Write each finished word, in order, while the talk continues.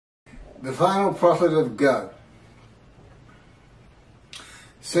the final prophet of God,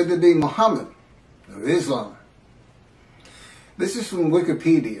 said to be Mohammad of Islam. This is from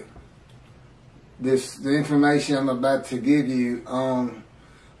Wikipedia. The information I'm about to give you on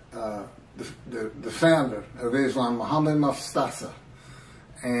the founder of Islam, Muhammad Mustafa.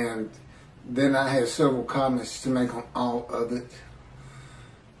 And then I have several comments to make on all of it.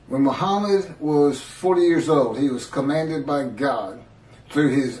 When Muhammad was 40 years old, he was commanded by God through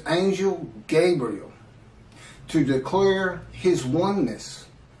his angel Gabriel to declare his oneness.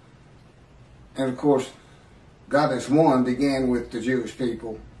 And of course, God is one began with the Jewish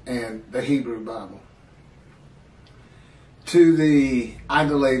people and the Hebrew Bible. To the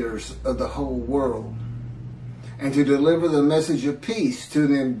idolaters of the whole world, and to deliver the message of peace to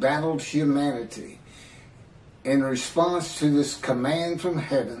the embattled humanity. In response to this command from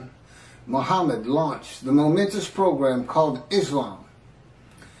heaven, Muhammad launched the momentous program called Islam,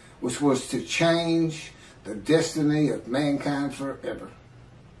 which was to change the destiny of mankind forever.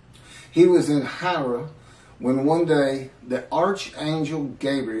 He was in Hira when one day the Archangel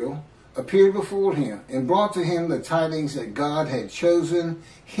Gabriel appeared before him and brought to him the tidings that God had chosen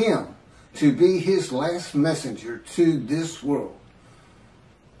him to be his last messenger to this world,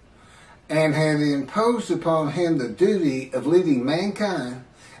 and had imposed upon him the duty of leading mankind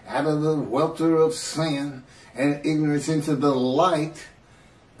out of the welter of sin and ignorance into the light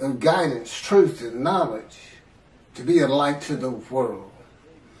of guidance, truth, and knowledge, to be a light to the world,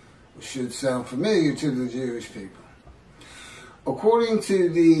 which should sound familiar to the Jewish people. According to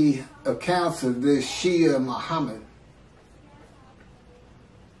the accounts of this Shia Muhammad,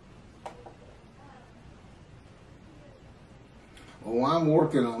 well, I'm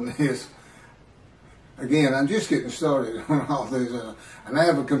working on this. Again, I'm just getting started on all this. And I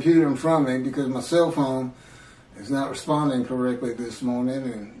have a computer in front of me because my cell phone is not responding correctly this morning.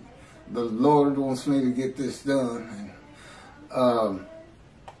 And the Lord wants me to get this done. And,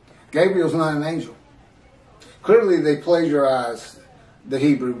 Gabriel's not an angel. Clearly, they plagiarized the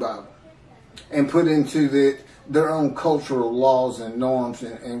Hebrew Bible and put into their own cultural laws and norms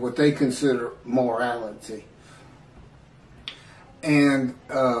and what they consider morality. And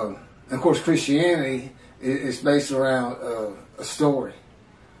of course, Christianity is based around a story.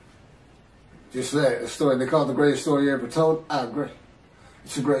 Just that, a story. They call it the greatest story ever told. I agree.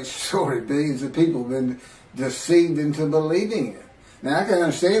 It's a great story. Billions of people have been deceived into believing it. Now, I can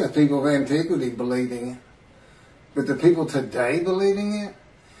understand the people of antiquity believing it, but the people today believing it,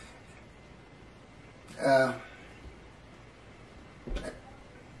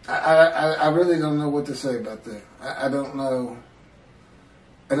 I really don't know what to say about that. I don't know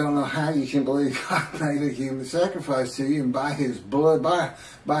how you can believe God made a human sacrifice to you, and by His blood,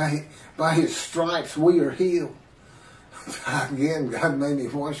 by His stripes, we are healed. Again, God made me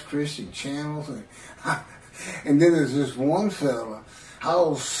watch Christian channels, and then there's this one fella,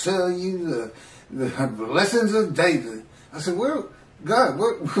 I'll sell you the blessings of David. I said, well, God,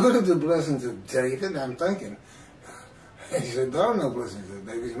 what are the blessings of David? I'm thinking. He said, there are no blessings of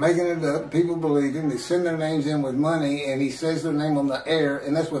David. He's making it up. People believe him. They send their names in with money, and he says their name on the air,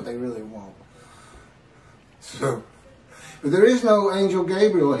 and that's what they really want. So, but there is no angel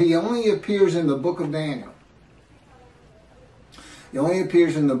Gabriel. He only appears in the book of Daniel. He only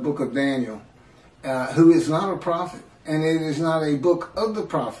appears in the book of Daniel, who is not a prophet, and it is not a book of the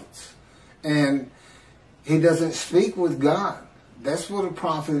prophets. And he doesn't speak with God. That's what a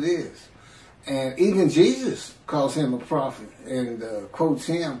prophet is. And even Jesus calls him a prophet and quotes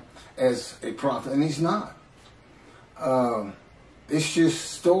him as a prophet, and he's not. It's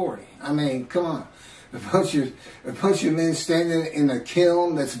just story. I mean, come on. A bunch of men standing in a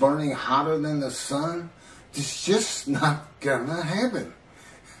kiln that's burning hotter than the sun, it's just not gonna happen.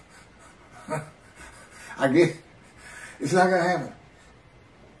 It's not gonna happen.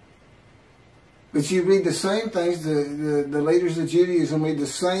 But you read the same things, the leaders of Judaism read the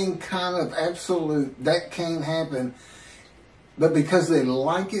same kind of absolute, that can't happen. But because they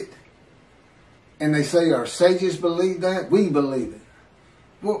like it, and they say our sages believe that, we believe it.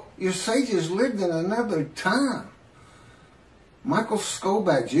 Well, your sages lived in another time. Michael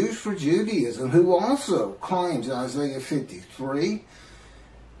Skobac, Jews for Judaism, who also claims Isaiah 53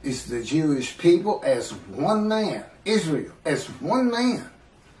 is the Jewish people as one man, Israel as one man.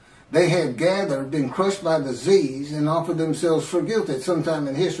 They had gathered, been crushed by disease, and offered themselves for guilt at some time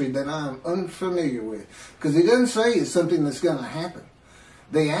in history that I am unfamiliar with. Because he doesn't say it's something that's going to happen.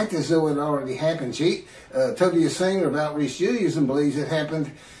 They act as though it already happened. Toby Singer of Outreach Judaism believes it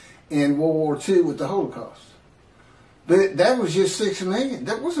happened in World War II with the Holocaust. But that was just 6 million.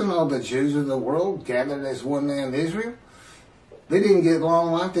 That wasn't all the Jews of the world gathered as one man Israel. They didn't get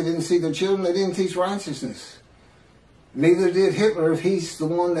long life. They didn't see their children. They didn't teach righteousness. Neither did Hitler if he's the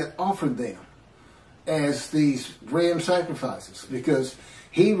one that offered them as these ram sacrifices, because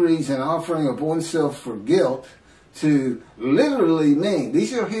he reads an offering of oneself for guilt to literally mean,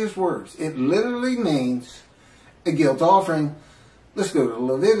 these are his words, it literally means a guilt offering. Let's go to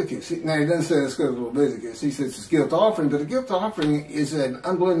Leviticus. Now, he doesn't say let's go to Leviticus. He says it's a guilt offering, but a guilt offering is an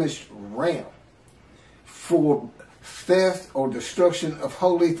unblemished ram for theft or destruction of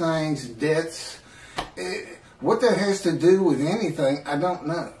holy things, debts. What that has to do with anything, I don't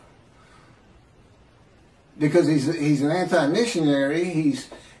know. Because he's an anti-missionary.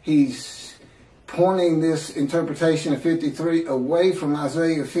 He's pointing this interpretation of 53 away from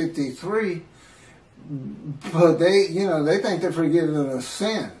Isaiah 53. But they think they're forgiven of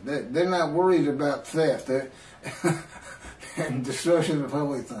sin. They're not worried about theft and destruction of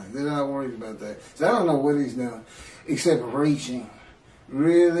holy things. They're not worried about that. So I don't know what he's doing, except reaching,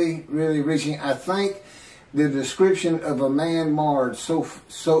 really, really reaching. I think the description of a man marred so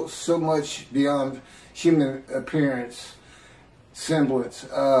much beyond human appearance, semblance,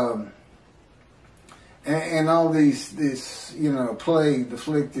 and all this plague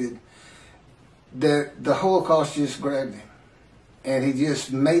afflicted, that the Holocaust just grabbed him, and he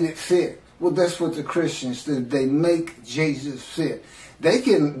just made it fit. Well, that's what the Christians do. They make Jesus fit. They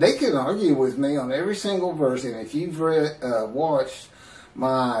can argue with me on every single verse, and if you've watched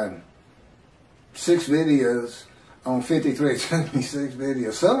my 6 videos on 53, it took me 6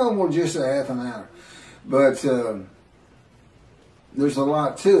 videos. Some of them were just a half an hour, but there's a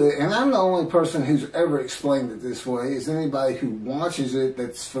lot to it, and I'm the only person who's ever explained it this way. Is anybody who watches it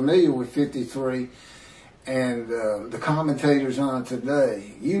that's familiar with 53 and the commentators on it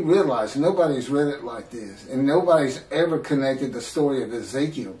today. You realize nobody's read it like this, and nobody's ever connected the story of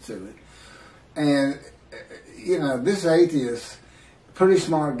Ezekiel to it. And this atheist, pretty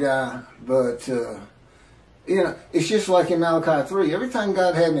smart guy, but it's just like in Malachi 3. Every time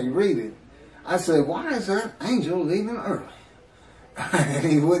God had me read it, I said, why is that angel leaving early? And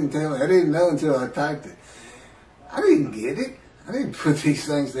he wouldn't tell me. I didn't know until I typed it. I didn't get it. I didn't put these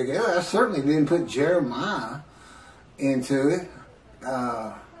things together. I certainly didn't put Jeremiah into it.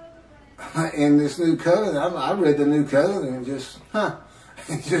 In this new covenant, I read the new covenant and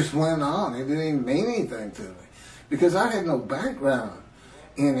it just went on. It didn't even mean anything to me, because I had no background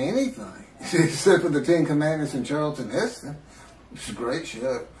in anything except for the 10 Commandments and Charlton Heston. It's a great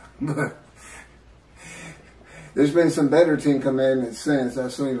show, but there's been some better 10 Commandments since.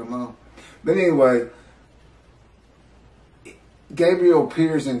 I've seen them all. But anyway, Gabriel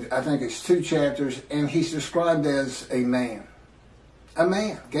appears in, I think it's 2 chapters, and he's described as a man. A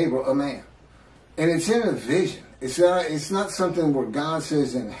man. Gabriel, a man. And it's in a vision. It's not something where God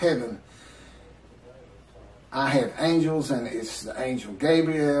says in heaven, I have angels, and it's the angel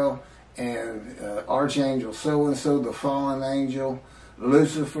Gabriel, and Archangel so-and-so, the fallen angel,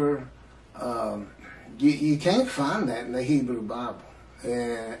 Lucifer. You can't find that in the Hebrew Bible.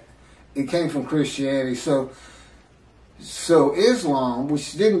 It came from Christianity. So Islam,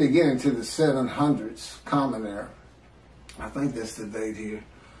 which didn't begin into the 700s, Common Era, I think that's the date here,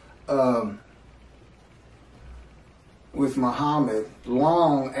 with Mohammad,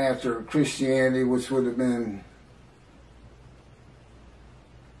 long after Christianity, which would have been,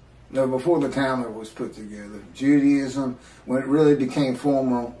 before the Talmud was put together. Judaism, when it really became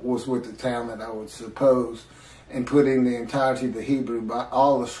formal, was with the Talmud, I would suppose, and putting the entirety of the Hebrew,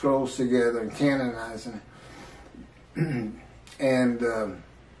 all the scrolls together and canonizing it. And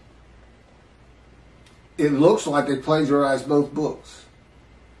it looks like they plagiarized both books.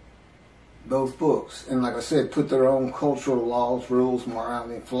 Both books. And like I said, put their own cultural laws, rules,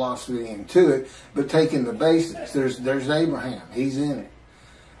 morality, and philosophy into it, but taking the basics. There's Abraham. He's in it.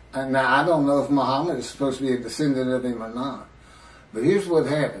 And now, I don't know if Muhammad is supposed to be a descendant of him or not. But here's what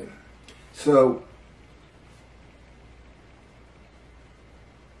happened. So,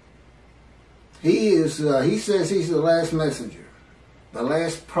 he says he's the last messenger, the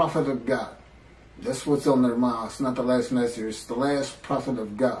last prophet of God. That's what's on their mouths, not the last messenger. It's the last prophet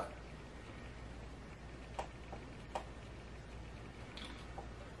of God.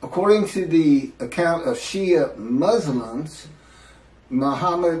 According to the account of Shia Muslims,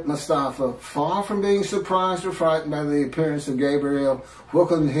 Muhammad Mustafa, far from being surprised or frightened by the appearance of Gabriel,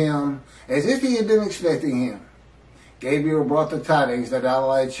 welcomed him as if he had been expecting him. Gabriel brought the tidings that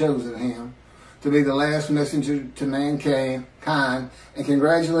Allah had chosen him to be the last messenger to mankind, and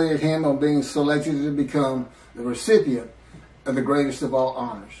congratulated him on being selected to become the recipient of the greatest of all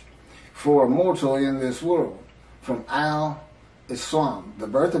honors for a mortal in this world, from Al-Islam, the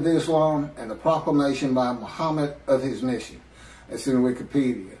birth of Islam, and the proclamation by Muhammad of his mission. That's in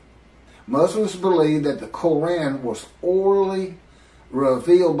Wikipedia. Muslims believe that the Quran was orally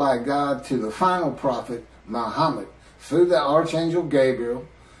revealed by God to the final prophet, Muhammad, through the Archangel Gabriel,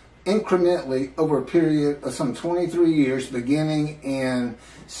 incrementally over a period of some 23 years, beginning in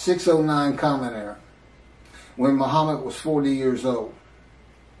 609 Common Era, when Muhammad was 40 years old.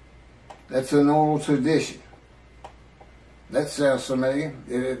 That's an oral tradition. That sounds familiar.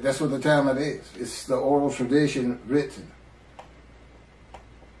 That's what the Talmud is. It's the oral tradition written,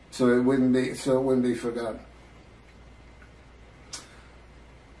 so it wouldn't be forgotten.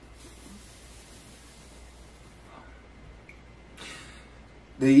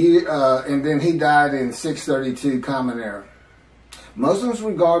 And then he died in 632 Common Era. Muslims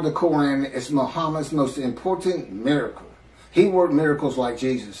regard the Quran as Muhammad's most important miracle. He worked miracles like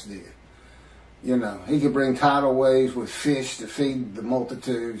Jesus did. You know, he could bring tidal waves with fish to feed the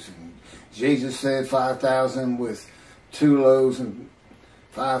multitudes. And Jesus fed 5,000 with 2 loaves and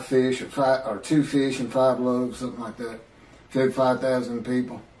 5 fish, or 2 fish and 5 loaves, something like that. Fed 5,000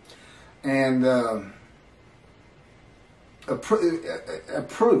 people. And a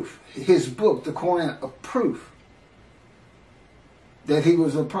proof, his book, the Quran, a proof that he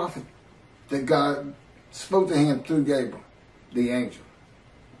was a prophet, that God spoke to him through Gabriel, the angel.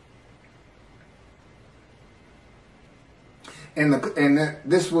 And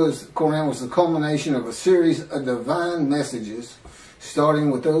Quran was the culmination of a series of divine messages,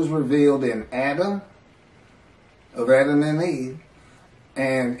 starting with those revealed in Adam and Eve,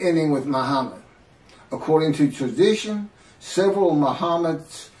 and ending with Muhammad. According to tradition, several of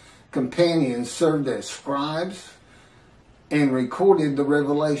Muhammad's companions served as scribes and recorded the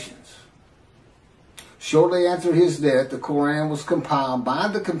revelations. Shortly after his death, the Quran was compiled by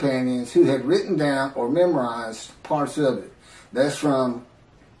the companions who had written down or memorized parts of it. That's from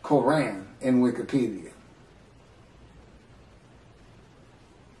Quran in Wikipedia.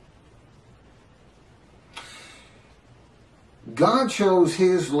 God chose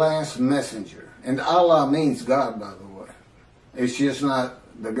his last messenger. And Allah means God, by the way. It's just not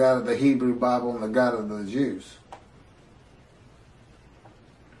the God of the Hebrew Bible and the God of the Jews.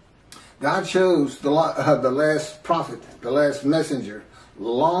 God chose the last prophet, the last messenger,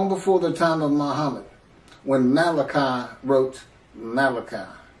 long before the time of Muhammad, when Malachi wrote Malachi.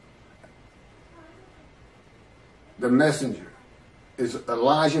 The messenger is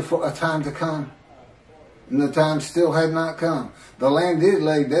Elijah for a time to come. And the time still had not come. The land did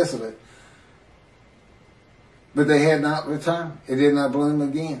lay desolate, but they had not returned. It did not bloom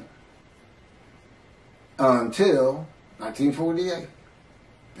again until 1948.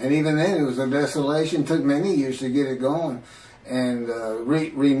 And even then it was a desolation. It took many years to get it going and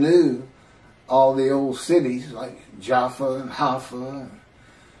renew all the old cities like Jaffa and Haifa and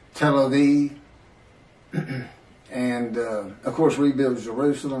Tel Aviv. And of course rebuild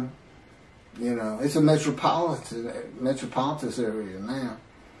Jerusalem. You know, it's a metropolitan area now.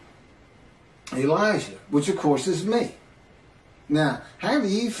 Elijah, which of course is me. Now, how do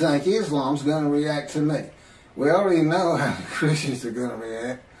you think Islam's going to react to me? We already know how the Christians are going to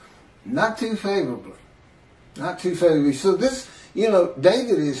react. Not too favorably. Not too favorably. So this, you know,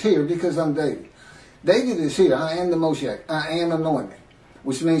 David is here because I'm David. David is here. I am the Moshiach. I am anointed.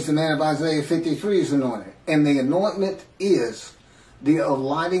 Which means the man of Isaiah 53 is anointed. And the anointment is the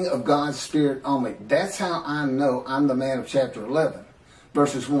alighting of God's Spirit on me. That's how I know I'm the man of chapter 11,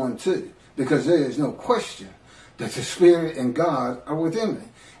 verses 1 and 2. Because there is no question that the Spirit and God are within me.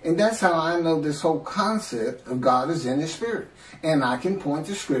 And that's how I know this whole concept of God is in His Spirit. And I can point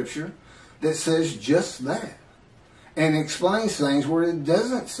to Scripture that says just that. And explains things where it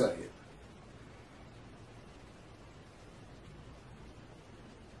doesn't say it.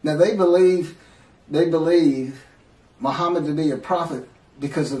 Now they believe Muhammad to be a prophet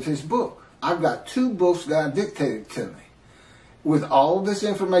because of his book. I've got 2 books God dictated to me with all this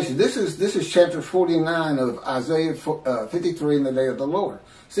information. This is chapter 49 of Isaiah 53 in the day of the Lord.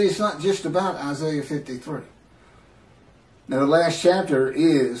 See, it's not just about Isaiah 53. Now, the last chapter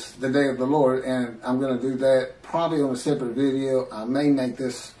is the day of the Lord, and I'm going to do that probably on a separate video. I may make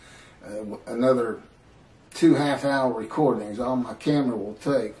this another 2 half-hour recordings. All my camera will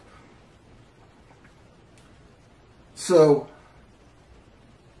take. So,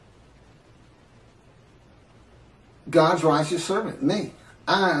 God's righteous servant, me.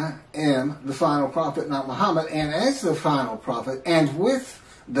 I am the final prophet, not Muhammad. And as the final prophet, and with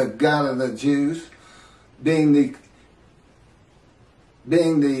the God of the Jews, being the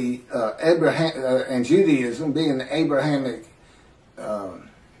Abraham and Judaism being the Abrahamic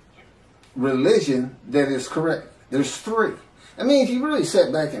religion that is correct. There's 3. I mean, if you really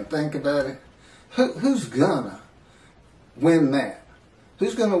sit back and think about it, who's gonna win that?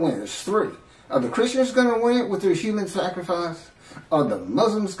 Who's going to win? There's three. Are the Christians going to win it with their human sacrifice? Are the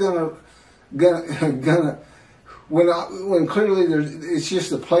Muslims going to when clearly it's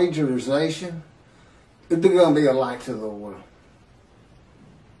just a plagiarization? They're going to be a light to the world.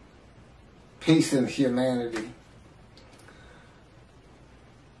 Peace and humanity.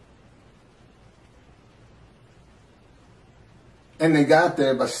 And they got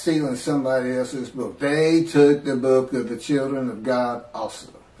there by stealing somebody else's book. They took the book of the children of God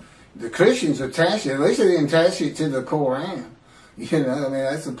also. The Christians attached it. At least they didn't attach it to the Koran. You know, I mean,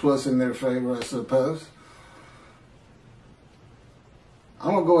 that's a plus in their favor, I suppose.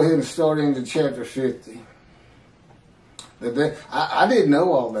 I'm going to go ahead and start into chapter 50. I didn't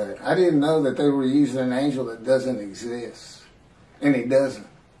know all that. I didn't know that they were using an angel that doesn't exist. And he doesn't.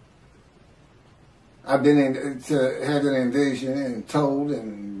 I've been to have an envision and told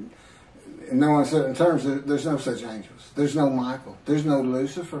and in no uncertain terms that there's no such angels. There's no Michael. There's no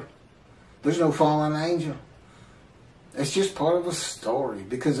Lucifer. There's no fallen angel. It's just part of a story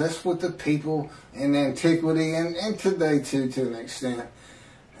because that's what the people in antiquity and today too, to an extent,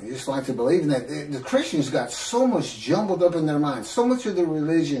 they just like to believe in that. The Christians got so much jumbled up in their minds. So much of the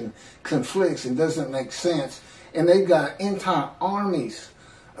religion conflicts and doesn't make sense. And they've got entire armies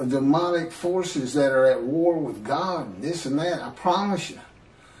of demonic forces that are at war with God and this and that. I promise you.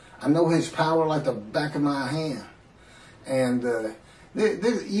 I know his power like the back of my hand. And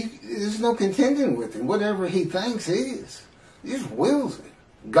there's no contending with him. Whatever he thinks is. He just wills it.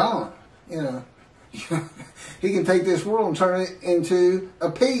 Gone. You know. He can take this world and turn it into a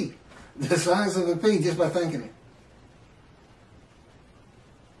pea. The size of a pea just by thinking it.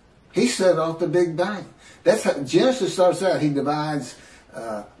 He set off the Big Bang. That's how Genesis starts out. He divides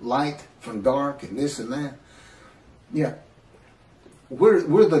light from dark and this and that. Yeah.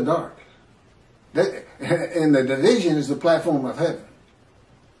 We're the dark. And the division is the platform of heaven.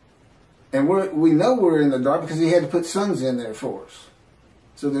 And we know we're in the dark because he had to put suns in there for us.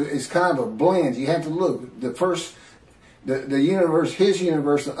 So it's kind of a blend. You have to look. The universe, his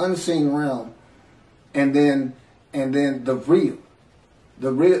universe, the unseen realm, and then the real.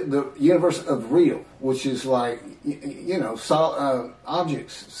 The universe of real, which is like, you know,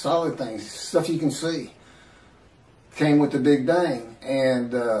 objects, solid things, stuff you can see, came with the Big Bang.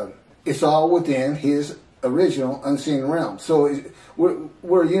 And it's all within his original unseen realm. So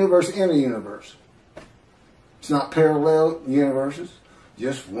we're a universe in a universe. It's not parallel universes,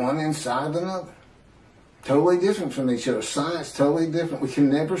 just one inside another. Totally different from each other. Science, totally different. We can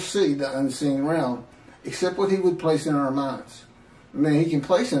never see the unseen realm except what he would place in our minds. I mean, he can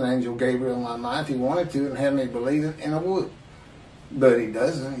place an angel Gabriel in my mind if he wanted to and have me believe it, and I would. But he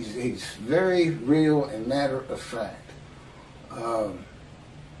doesn't. He's very real and matter of fact.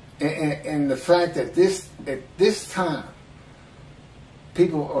 And the fact that at this time,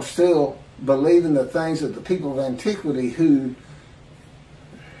 people are still believing the things of the people of antiquity who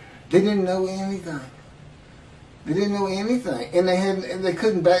they didn't know anything. They didn't know anything, and they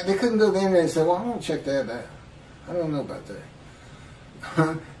couldn't go there and say, "Well, I want to check that out. I don't know about that."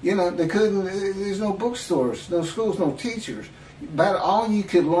 You know, they couldn't. There's no bookstores, no schools, no teachers. About all you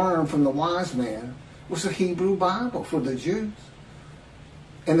could learn from the wise men was the Hebrew Bible for the Jews,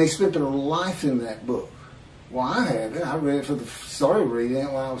 and they spent their life in that book. Well, I have it. I read it started reading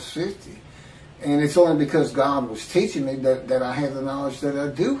it when I was 50, and it's only because God was teaching me that I have the knowledge that I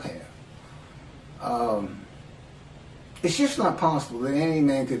do have. It's just not possible that any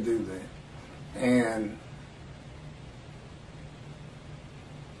man could do that, and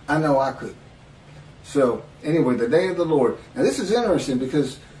I know I couldn't. So, anyway, the day of the Lord. Now, this is interesting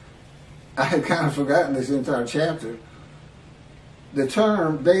because I had kind of forgotten this entire chapter. The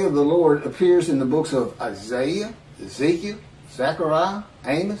term day of the Lord appears in the books of Isaiah, Ezekiel, Zechariah,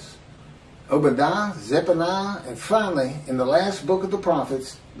 Amos, Obadiah, Zephaniah, and finally, in the last book of the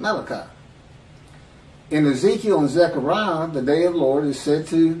prophets, Malachi. In Ezekiel and Zechariah, the day of the Lord is said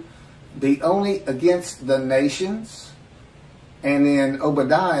to be only against the nations, and in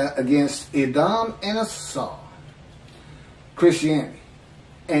Obadiah against Edom and Esau, Christianity,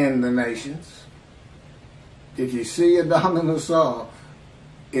 and the nations. If you see Edom and Esau,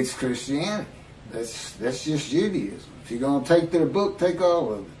 it's Christianity. That's just Judaism. If you're going to take their book, take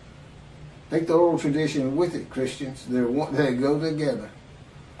all of it. Take the oral tradition with it, Christians. They go together.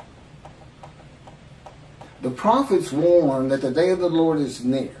 The prophets warn that the day of the Lord is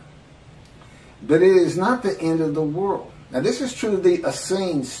near, but it is not the end of the world. Now, this is true of the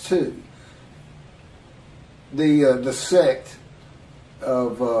Essenes too. The sect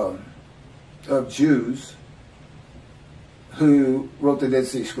of Jews who wrote the Dead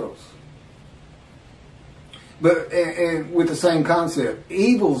Sea Scrolls. But and with the same concept,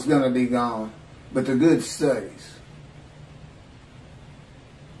 evil's going to be gone, but the good stays.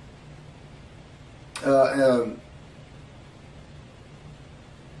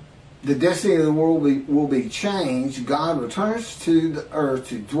 The destiny of the world will be changed. God returns to the earth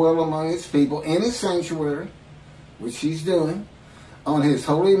to dwell among his people in his sanctuary, which he's doing, on his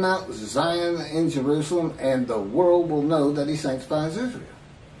holy Mount Zion in Jerusalem, and the world will know that he sanctifies Israel.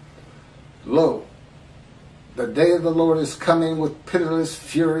 Lo, the day of the Lord is coming with pitiless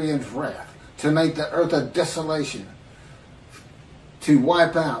fury and wrath, to make the earth a desolation, to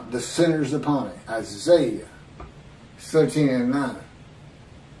wipe out the sinners upon it. Isaiah 13:9.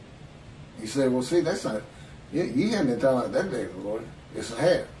 You say, well, see, that's not, you haven't been talking about that day of the Lord. Yes, I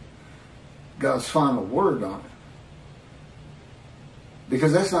have. God's final word on it.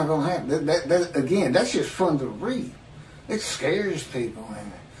 Because that's not going to happen. That, again, that's just fun to read. It scares people.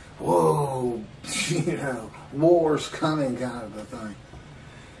 And, whoa, war's coming kind of a thing.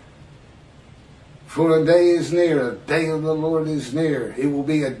 For a day is near, a day of the Lord is near. It will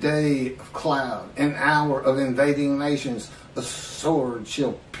be a day of cloud, an hour of invading nations. A sword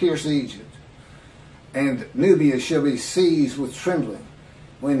shall pierce Egypt, and Nubia shall be seized with trembling.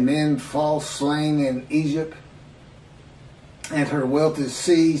 When men fall slain in Egypt, and her wealth is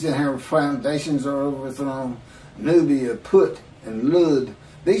seized, and her foundations are overthrown. Nubia, Put, and Lud.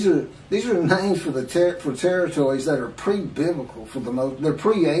 These are names for for territories that are pre-biblical for the most. They're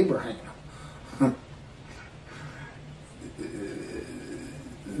pre-Abraham.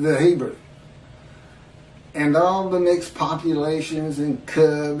 The Hebrew. And all the mixed populations in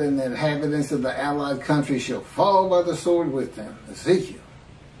Cub and the inhabitants of the allied country shall fall by the sword with them. Ezekiel.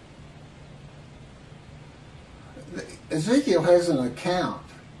 Ezekiel has an account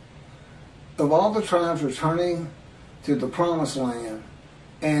of all the tribes returning to the promised land,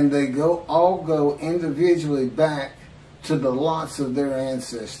 and they all go individually back to the lots of their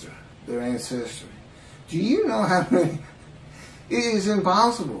ancestry. Do you know how many? It is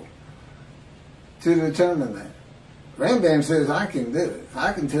impossible to determine that. Rambam says, I can do it.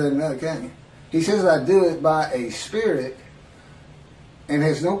 I can tell him, no, I can't. He says, I do it by a spirit, and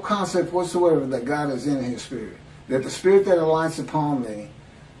has no concept whatsoever that God is in his spirit. That the spirit that alights upon me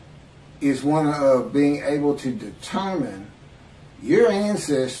is one of being able to determine your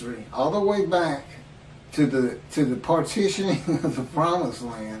ancestry all the way back to the partitioning of the promised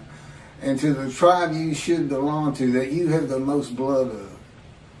land, and to the tribe you should belong to, that you have the most blood of.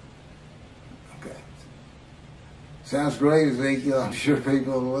 Okay. Sounds great, Ezekiel. I'm sure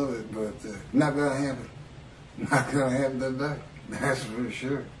people will love it, but not going to happen. Not going to happen today. That's for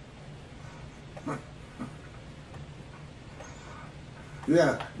sure.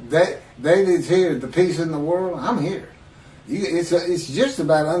 Yeah, David's here. The peace in the world. I'm here. It's just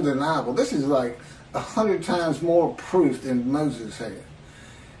about undeniable. This is like 100 times more proof than Moses had.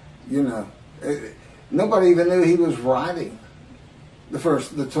 Nobody even knew he was writing the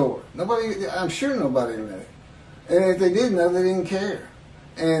Torah. I'm sure nobody knew. And if they did know, they didn't care.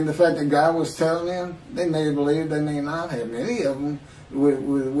 And the fact that God was telling them, they may have believed, they may not have. Many of them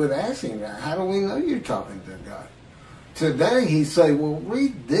would ask him, how do we know you're talking to God? Today he'd say, well,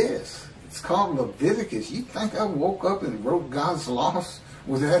 read this. It's called Leviticus. You think I woke up and wrote God's laws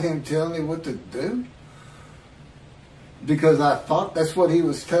without him telling me what to do? Because I thought that's what he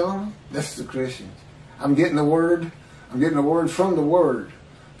was telling me? That's the Christians. I'm getting the word. I'm getting the word from the word.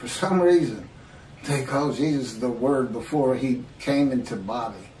 For some reason, they call Jesus the word before he came into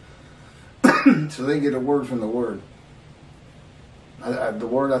body. So they get a word from the word. The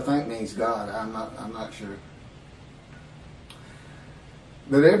word, I think, means God. I'm not sure.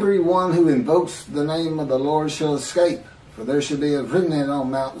 But everyone who invokes the name of the Lord shall escape, for there shall be a remnant on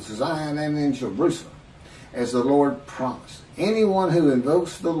Mount Zion and in Jerusalem, as the Lord promised. Anyone who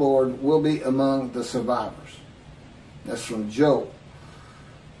invokes the Lord will be among the survivors. That's from Joel.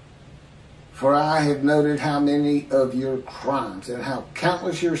 For I have noted how many of your crimes and how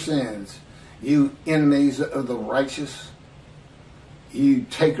countless your sins, you enemies of the righteous, you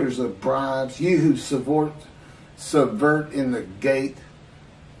takers of bribes, you who subvert in the gate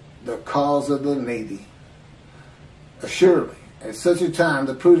the cause of the needy. Surely, at such a time,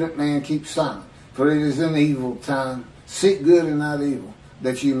 the prudent man keeps silent, for it is an evil time. Seek good and not evil,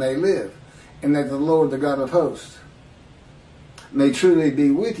 that you may live, and that the Lord, the God of hosts, may truly be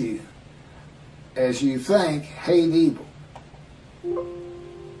with you, as you think, hate evil.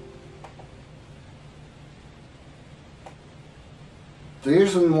 So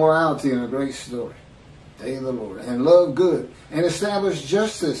here's some morality in a great story. Day of the Lord. And love good. And establish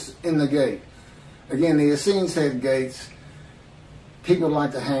justice in the gate. Again, the Essenes had gates. People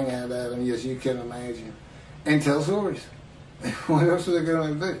like to hang out at them, as you can imagine. and tell stories. What else are they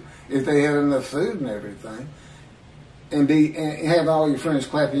going to do? If they had enough food and everything, and have all your friends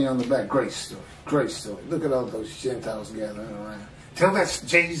clapping you on the back. Great story. Great story. Look at all those Gentiles gathering around. Tell that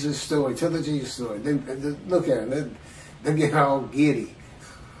Jesus story. Tell the Jesus story. Then look at them. They get all giddy.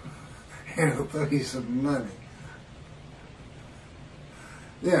 And they'll throw you some money.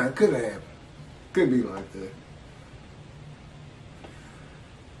 Yeah, it could happen. Could be like that.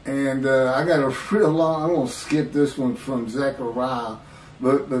 And I got a real long, I'm going to skip this one from Zechariah,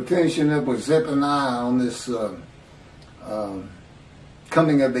 but finishing up with Zephaniah on this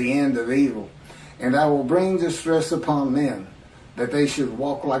coming of the end of evil. And I will bring distress upon men, that they should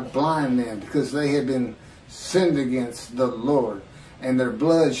walk like blind men, because they have been sinned against the Lord. And their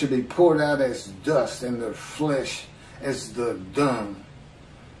blood should be poured out as dust, and their flesh as the dung.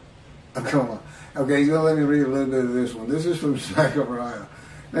 Oh, come on. Okay, so let me read a little bit of this one. This is from Zechariah.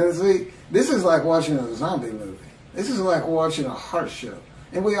 Now, see, this is like watching a zombie movie. This is like watching a heart show.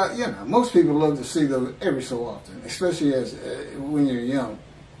 And we are, you know, most people love to see those every so often, especially as when you're young.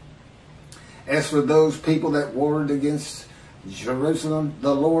 As for those people that warred against Jerusalem,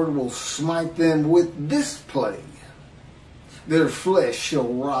 the Lord will smite them with this plague. Their flesh shall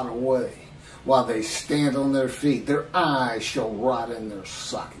rot away while they stand on their feet. Their eyes shall rot in their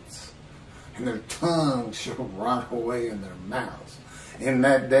sockets, and their tongues shall rot away in their mouths. In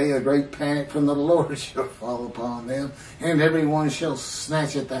that day a great panic from the Lord shall fall upon them, and everyone shall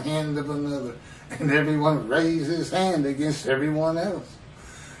snatch at the hand of another, and everyone raise his hand against everyone else.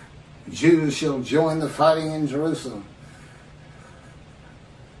 Judah shall join the fighting in Jerusalem.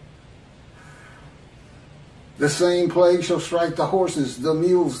 The same plague shall strike the horses, the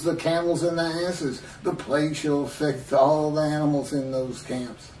mules, the camels, and the asses. The plague shall affect all the animals in those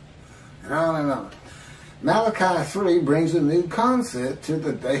camps. And on and on. Malachi 3 brings a new concept to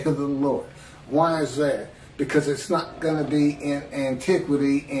the day of the Lord. Why is that? Because it's not going to be in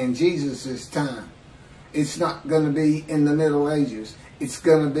antiquity in Jesus' time. It's not going to be in the Middle Ages. It's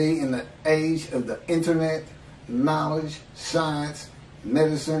going to be in the age of the internet, knowledge, science,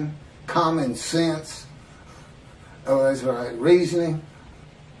 medicine, common sense. Oh, that's right, reasoning,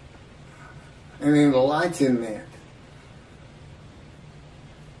 and enlightenment.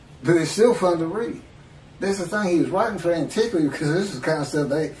 But it's still fun to read. That's the thing, he was writing for antiquity, because this is the kind of stuff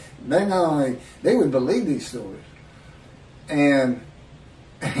they not only, they would believe these stories. And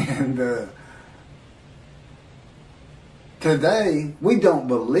today, we don't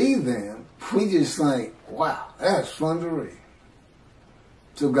believe them. We just think, wow, that's fun to read.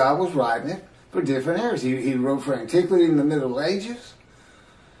 So God was writing it for different eras. He wrote for antiquity in the Middle Ages,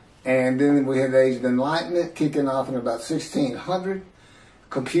 and then we had the Age of Enlightenment kicking off in about 1600,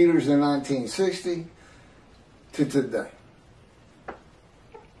 computers in 1960, to today.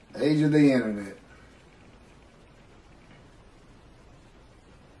 The age of the internet.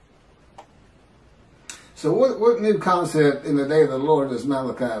 So what new concept in the day of the Lord does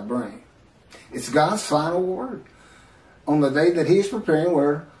Malachi bring? It's God's final word on the day that he is preparing,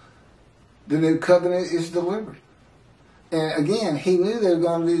 where the new covenant is delivered. And again, he knew they were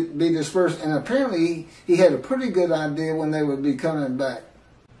going to be dispersed, and apparently he had a pretty good idea when they would be coming back.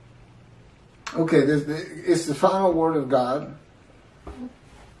 Okay, it's the final word of God,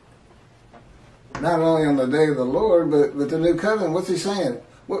 not only on the day of the Lord, but the new covenant. What's he saying?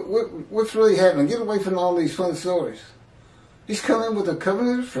 What's really happening? Get away from all these fun stories. He's coming with a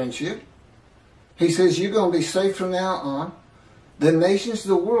covenant of friendship. He says you're going to be safe from now on. The nations of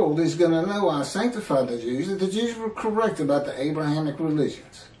the world is going to know I sanctified the Jews, that the Jews were correct about the Abrahamic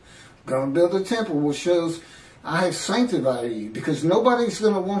religions. I'm going to build a temple which shows I have sanctified you, because nobody's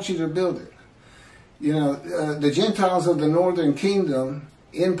going to want you to build it. You know, the Gentiles of the northern kingdom,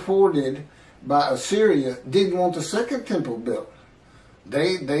 imported by Assyria, didn't want the second temple built.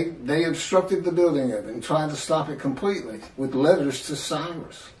 They obstructed the building of it and tried to stop it completely with letters to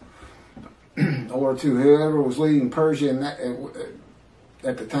Cyrus or to whoever was leading Persia in that,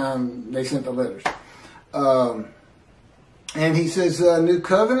 at the time they sent the letters. And he says, new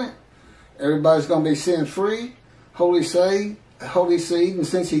covenant, everybody's going to be sin free, holy seed. And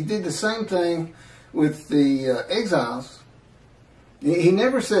since he did the same thing with the exiles, he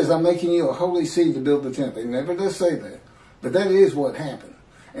never says, I'm making you a holy seed to build the temple. He never does say that. But that is what happened.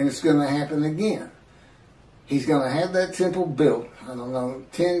 And it's going to happen again. He's going to have that temple built, I don't know,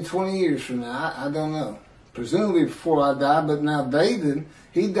 10, 20 years from now. I don't know. Presumably before I die. But now David,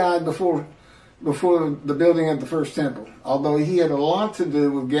 he died before the building of the first temple. Although he had a lot to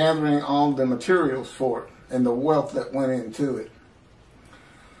do with gathering all the materials for it and the wealth that went into it.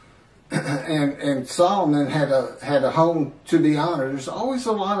 and Solomon had a home to be honored. There's always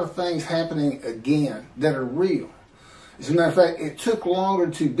a lot of things happening again that are real. As a matter of fact, it took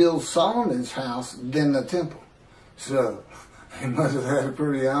longer to build Solomon's house than the temple. So he must have had a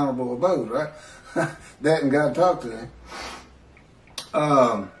pretty honorable abode, right? That and God talked to him.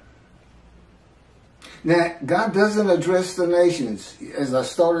 Now, God doesn't address the nations. As I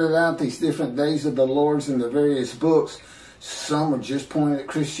started out, these different days of the Lord's in the various books, some are just pointed at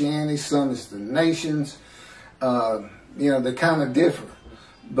Christianity, some is the nations. They kind of differ.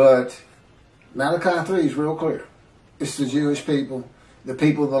 But Malachi 3 is real clear. It's the Jewish people, the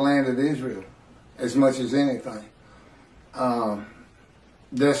people of the land of Israel, as much as anything.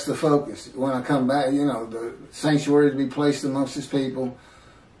 That's the focus. When I come back, the sanctuary to be placed amongst his people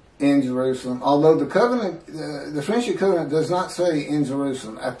in Jerusalem. Although the covenant, the friendship covenant does not say in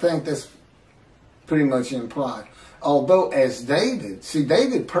Jerusalem. I think that's pretty much implied. Although as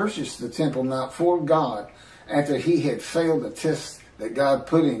David purchased the Temple Mount for God after he had failed the test that God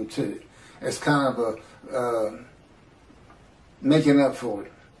put him to, as kind of a making up for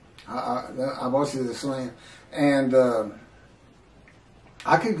it. I watched this land, and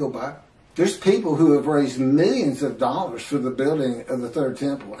I could go back. There's people who have raised millions of dollars for the building of the third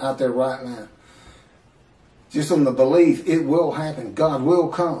temple out there right now. Just on the belief it will happen. God will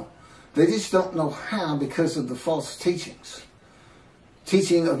come. They just don't know how because of the false teachings.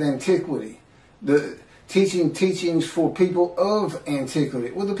 Teaching of antiquity. The teachings for people of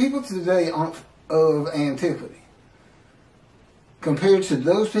antiquity. Well, the people today aren't of antiquity. Compared to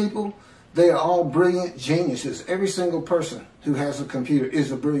those people, they are all brilliant geniuses. Every single person who has a computer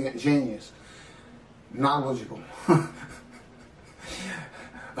is a brilliant genius. Knowledgeable.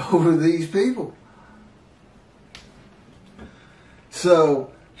 Over these people.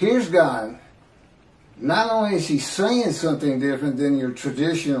 So, here's God. Not only is he saying something different than your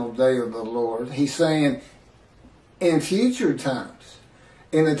traditional day of the Lord, he's saying in future times,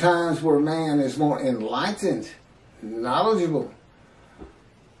 in the times where man is more enlightened, knowledgeable,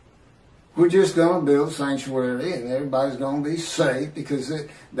 we're just going to build a sanctuary and everybody's going to be safe because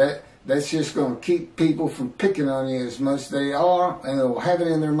that's just going to keep people from picking on you as much as they are, and they'll have it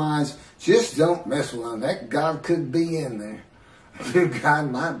in their minds, just don't mess with them. That God could be in there.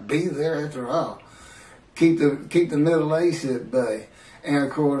 God might be there after all. Keep the Middle East at bay. And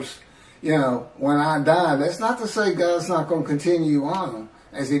of course, when I die, that's not to say God's not going to continue on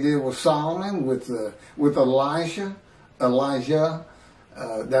as he did with Solomon, with Elijah,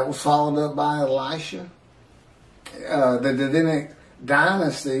 that was followed up by Elisha. The Davidic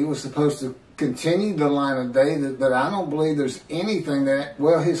dynasty was supposed to continue the line of David, but I don't believe there's anything that,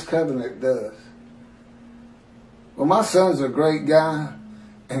 his covenant does. Well, my son's a great guy,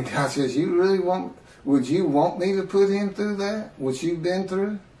 and God says, would you want me to put him through that? What you've been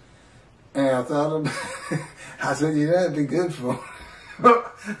through? And I thought about it. I said, that'd be good for him.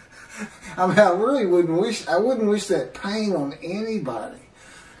 I mean, I wouldn't wish that pain on anybody.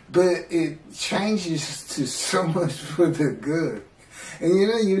 But it changes to so much for the good. And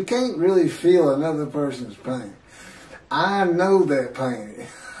you can't really feel another person's pain. I know that pain.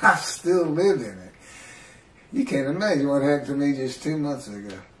 I still lived in it. You can't imagine what happened to me just 2 months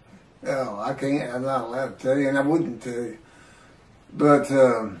ago. Oh, I can't. I'm not allowed to tell you, and I wouldn't tell you. But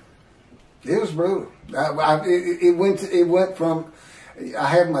it was brutal. It went from, I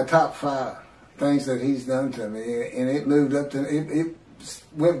had my top 5 things that he's done to me, and it moved up to, it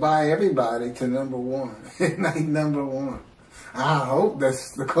went by everybody to number 1. It made number 1. I hope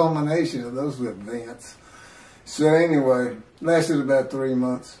that's the culmination of those events. So anyway, lasted about 3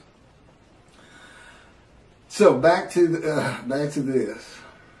 months. So back to this.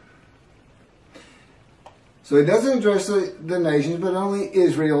 So it doesn't address the nations, but only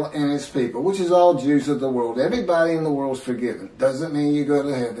Israel and its people, which is all Jews of the world. Everybody in the world is forgiven. Doesn't mean you go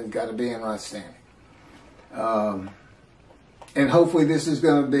to heaven. Got to be in right standing. And hopefully this is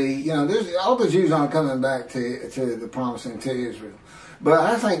going to be, there's all the Jews aren't coming back to the promised land, to Israel. But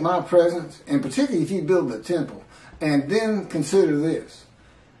I think my presence, and particularly if you build the temple, and then consider this.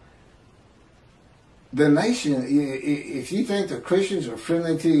 The nation, if you think the Christians are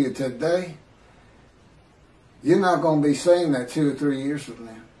friendly to you today, you're not going to be saying that 2 or 3 years from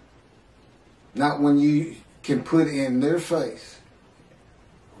now. Not when you can put in their face,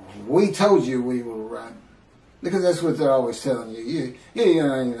 we told you we were right. Because that's what they're always telling you. You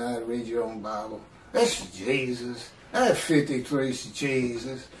don't know how to read your own Bible. That's Jesus. That 53 is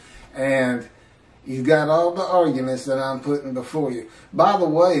Jesus. And you've got all the arguments that I'm putting before you. By the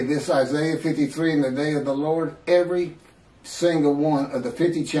way, this Isaiah 53 in the day of the Lord, every single one of the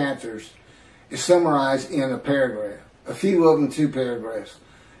 50 chapters is summarized in a paragraph. A few of them 2 paragraphs.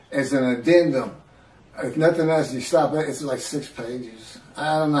 as an addendum. If nothing else, you stop it. It's like 6 pages.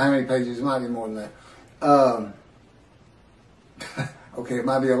 I don't know how many pages. It might be more than that. Okay, it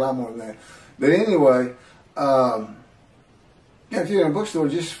might be a lot more than that. But anyway, yeah, if you're in a bookstore,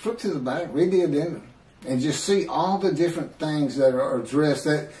 just flip to the back, read the addendum, and just see all the different things that are addressed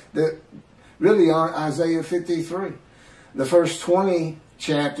that really are Isaiah 53. The first 20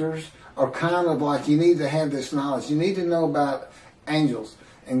 chapters are kind of like, you need to have this knowledge. You need to know about angels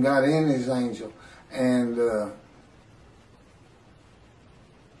and God in his angel. And a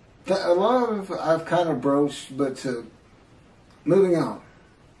lot of I've kind of broached, but moving on.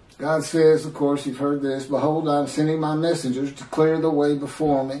 God says, of course, you've heard this, behold, I'm sending my messengers to clear the way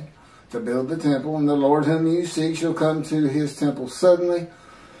before me, to build the temple, and the Lord whom you seek shall come to his temple suddenly.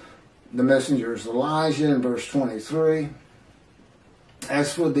 The messenger is Elijah in verse 23.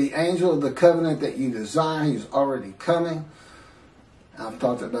 As for the angel of the covenant that you desire, he's already coming. I've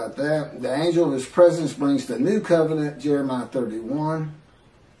talked about that. The angel of his presence brings the new covenant, Jeremiah 31.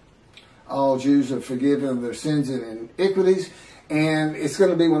 All Jews are forgiven of their sins and iniquities. And it's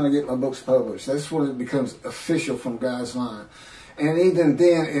going to be when I get my books published. That's when it becomes official from God's line. And even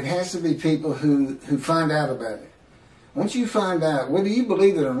then, it has to be people who find out about it. Once you find out, whether you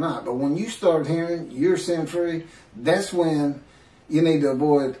believe it or not, but when you start hearing you're sin free, that's when you need to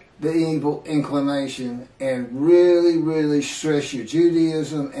avoid the evil inclination and really, really stress your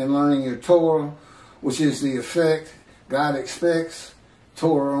Judaism and learning your Torah, which is the effect God expects,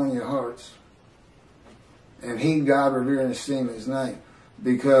 Torah on your hearts. And heed God, revere, and esteem his name.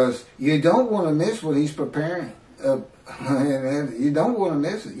 Because you don't want to miss what he's preparing. You don't want to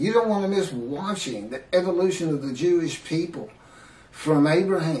miss it. You don't want to miss watching the evolution of the Jewish people from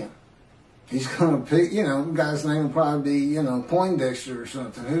Abraham. He's going to pick, you know, the guy's name will probably be, you know, Poindexter or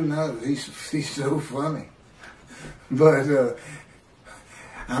something. Who knows? He's so funny. But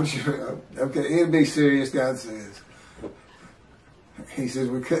I'm sure, okay, it'll be serious, God says. He says,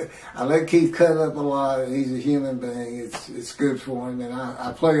 I let Keith cut up a lot, and he's a human being. It's good for him, and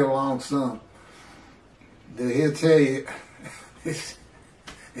I play along some. He'll tell you, it's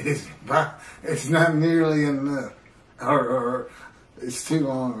not nearly enough, or it's too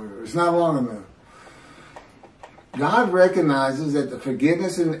long, or it's not long enough. God recognizes that the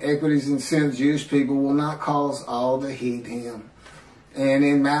forgiveness and equities and sin of Jewish people will not cause all to heed him. And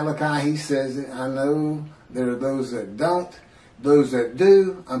in Malachi, he says, I know there are those that don't. Those that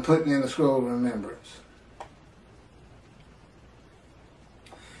do, I'm putting in the scroll of remembrance.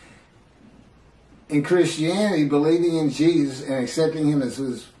 In Christianity, believing in Jesus and accepting him as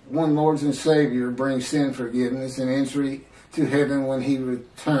his one Lord and Savior brings sin forgiveness and entry to heaven when he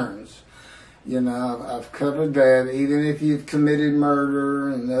returns. You know, I've covered that. Even if you've committed murder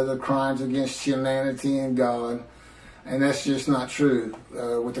and other crimes against humanity and God, and that's just not true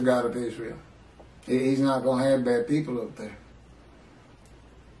with the God of Israel. He's not going to have bad people up there.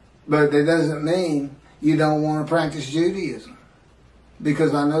 But that doesn't mean you don't want to practice Judaism.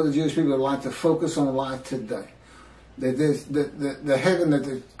 Because I know the Jewish people like to focus on life today. The heaven that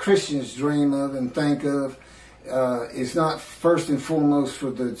the Christians dream of and think of is not first and foremost for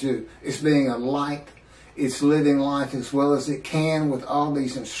the Jew. It's being a light. It's living life as well as it can with all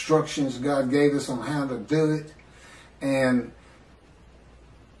these instructions God gave us on how to do it. And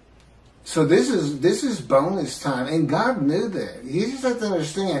so this is bonus time, and God knew that. You just have to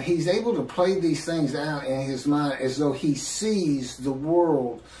understand, he's able to play these things out in his mind as though he sees the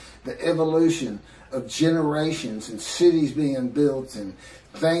world, the evolution of generations and cities being built and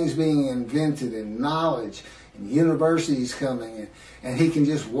things being invented and knowledge and universities coming in. And he can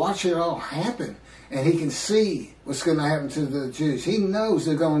just watch it all happen, and he can see what's going to happen to the Jews. He knows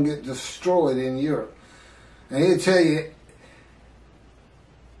they're going to get destroyed in Europe. And he'll tell you,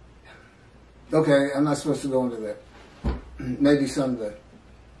 okay, I'm not supposed to go into that. Maybe someday.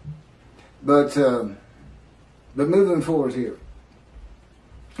 But moving forward here,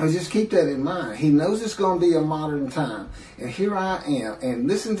 just keep that in mind. He knows it's going to be a modern time. And here I am. And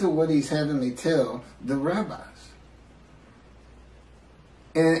listen to what he's having me tell the rabbis.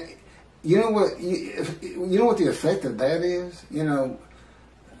 And you know what? You know what the effect of that is? You know,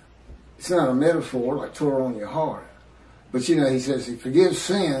 it's not a metaphor like Torah on your heart. But, you know, he says he forgives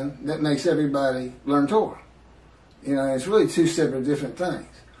sin, that makes everybody learn Torah. You know, it's really two separate different things.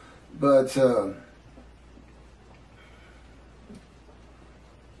 But, so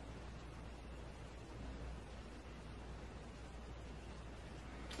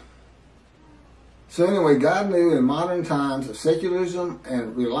anyway, God knew in modern times of secularism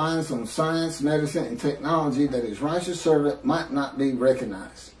and reliance on science, medicine, and technology that his righteous servant might not be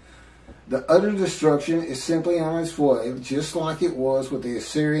recognized. The utter destruction is simply on its way, just like it was with the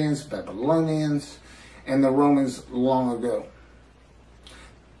Assyrians, Babylonians, and the Romans long ago.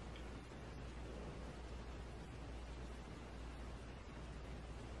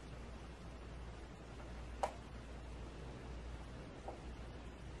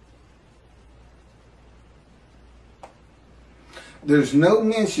 There's no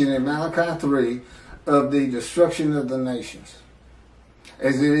mention in Malachi 3 of the destruction of the nations,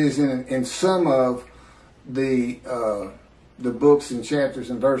 as it is in some of the books and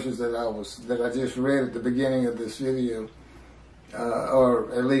chapters and verses that I just read at the beginning of this video,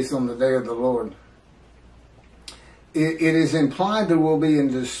 or at least on the day of the Lord. It is implied there will be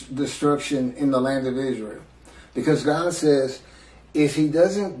destruction in the land of Israel, because God says, if He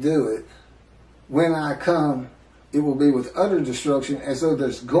doesn't do it, when I come, it will be with utter destruction, as though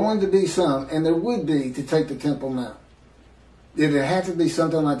there's going to be some, and there would be, to take the Temple Mount. It'd have to be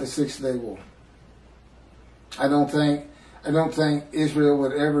something like the 6-day war. I don't think Israel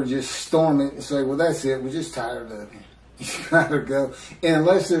would ever just storm it and say, well, that's it, we're just tired of it. You gotta go. And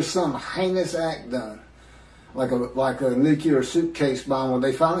unless there's some heinous act done, like a nuclear suitcase bomb, where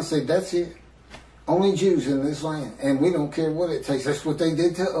they finally say, that's it. Only Jews in this land, and we don't care what it takes. That's what they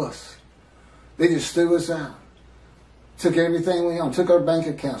did to us. They just threw us out. Took everything we owned, took our bank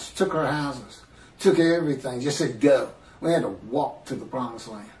accounts, took our houses, took everything, just said go. We had to walk to the promised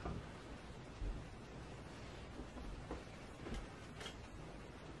land.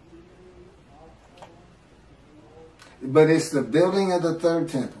 But it's the building of the third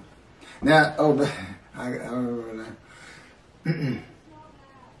temple. Now, I remember now.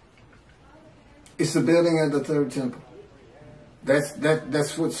 It's the building of the third temple.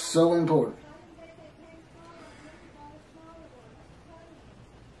 That's what's so important.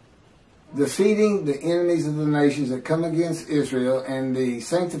 Defeating the enemies of the nations that come against Israel, and the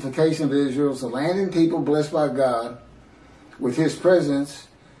sanctification of Israel, the land and people blessed by God with His presence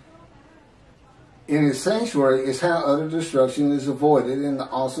in His sanctuary, is how utter destruction is avoided in the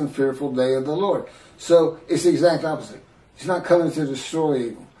awesome, fearful day of the Lord. So it's the exact opposite. He's not coming to destroy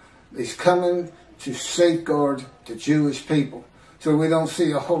evil. He's coming to safeguard the Jewish people, so we don't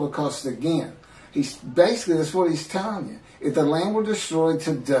see a Holocaust again. Basically, that's what He's telling you. If the land were destroyed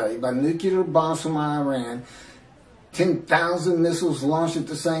today by nuclear bombs from Iran, 10,000 missiles launched at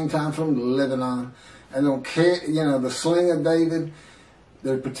the same time from Lebanon, and don't care, the sling of David,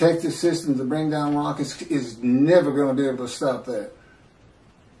 the protective system to bring down rockets is never going to be able to stop that.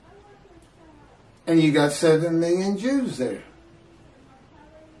 And you got 7 million Jews there.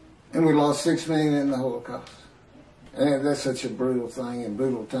 And we lost 6 million in the Holocaust. And that's such a brutal thing and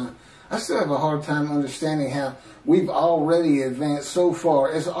brutal time. I still have a hard time understanding how we've already advanced so far,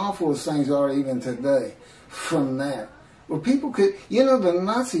 as awful as things are even today, from that. Where people could, the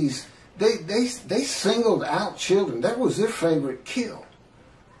Nazis, they singled out children. That was their favorite kill.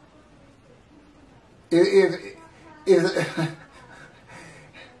 If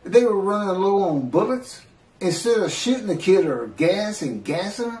they were running low on bullets, instead of shooting the kid or gas and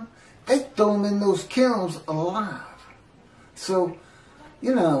gassing them, they throw them in those kilns alive. So,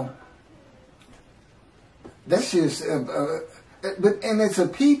 that's just, and it's a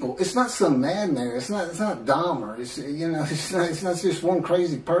people. It's not some madman. It's not Dahmer. It's not just one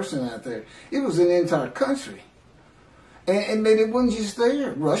crazy person out there. It was an entire country, and it wasn't just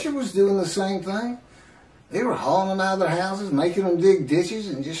there. Russia was doing the same thing. They were hauling them out of their houses, making them dig ditches,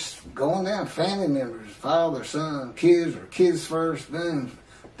 and just going down. Family members, father, son, kids, or kids first, then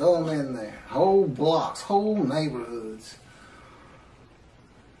throw them in there. Whole blocks, whole neighborhoods.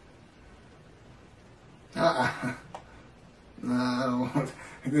 No, I don't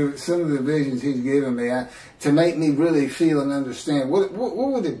want some of the visions he's given me to make me really feel and understand what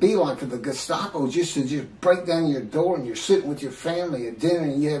would it be like for the Gestapo just to break down your door, and you're sitting with your family at dinner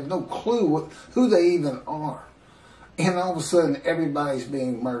and you have no clue who they even are, and all of a sudden everybody's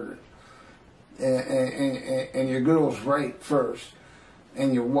being murdered, and your girl's raped first,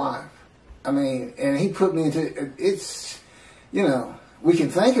 and your wife. I mean, and he put me into it's, we can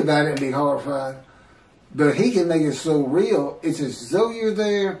think about it and be horrified. But he can make it so real, it's as though you're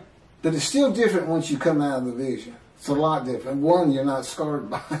there, but it's still different once you come out of the vision. It's a lot different. One, you're not scarred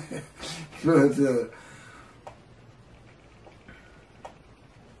by it. But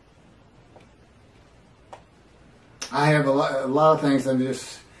I have a lot of things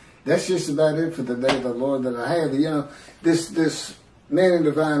that's just about it for the day of the Lord that I have. This man in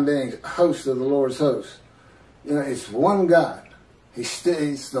divine being, host of the Lord's host. It's one God. It's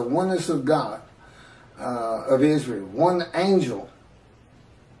the oneness of God. Of Israel, one angel,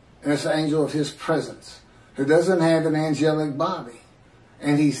 and it's the angel of His presence, who doesn't have an angelic body,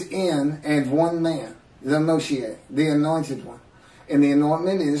 and he's in as one man, the Moshiach, the anointed one. And the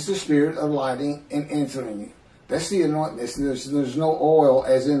anointment is the spirit of lighting and entering you. That's the anointment. There's no oil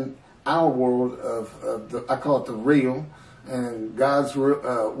as in our world of the, I call it the real, and God's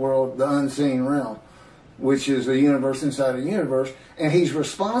world, the unseen realm, which is a universe inside a universe, and he's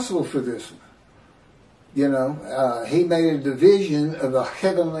responsible for this one. You know, he made a division of the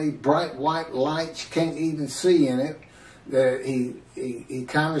heavenly bright white light. You can't even see in it. That he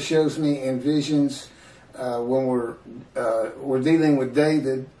kind of shows me in visions when we're dealing with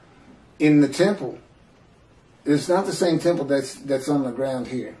David in the temple. It's not the same temple that's on the ground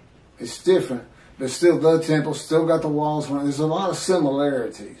here. It's different, but still the temple, still got the walls. There's a lot of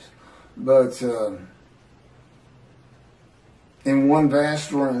similarities, but in one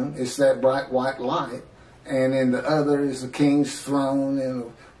vast room, it's that bright white light. And in the other is the king's throne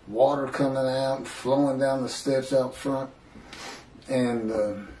and water coming out and flowing down the steps out front.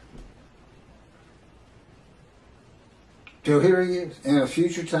 And so here he is in a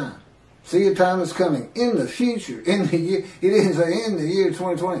future time. See, a time is coming in the future, in the year. He didn't say in the year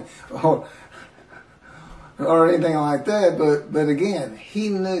 2020 or anything like that. But again, he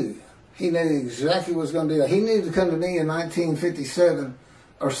knew exactly what was going to be. He knew to come to me in 1957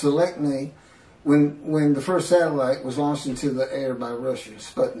 or select me when the first satellite was launched into the air by Russia,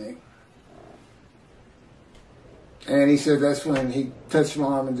 Sputnik. And he said that's when he touched my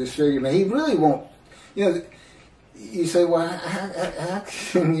arm and disfigured me. He really won't. You know, you say, well, how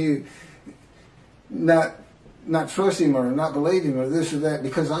can you not trust him or not believe him or this or that?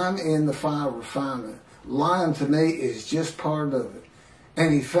 Because I'm in the fire of refinement. Lying to me is just part of it.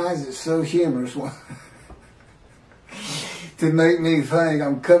 And he finds it so humorous to make me think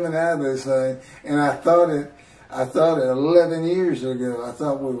I'm coming out of this thing. And I thought it 11 years ago. I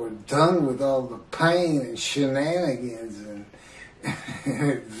thought we were done with all the pain and shenanigans and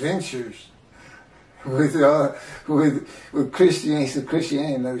adventures with Christianity. So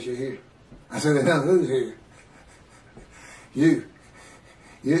Christianity knows you're here. I said, they know who's here.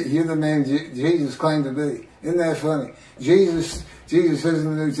 You're the man Jesus claimed to be. Isn't that funny? Jesus says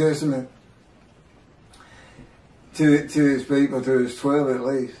in the New Testament to his people, to his 12 at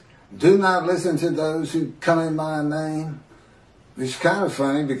least, do not listen to those who come in my name. Which is kind of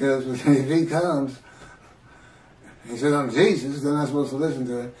funny because if he comes, he said, I'm Jesus, then I'm supposed to listen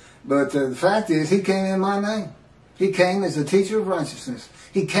to him. But the fact is, he came in my name. He came as the teacher of righteousness.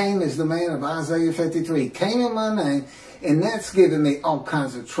 He came as the man of Isaiah 53. He came in my name, and that's given me all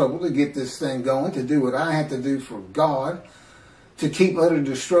kinds of trouble to get this thing going, to do what I have to do for God, to keep utter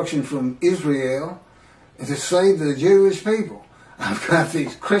destruction from Israel, and to save the Jewish people. I've got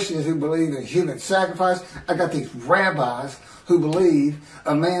these Christians who believe in human sacrifice. I got these rabbis who believe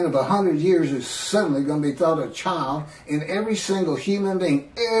a man of 100 years is suddenly going to be thought a child, and every single human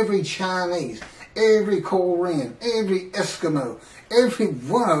being, every Chinese, every Korean, every Eskimo, every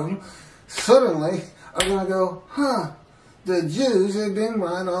one of them suddenly are going to go, the Jews have been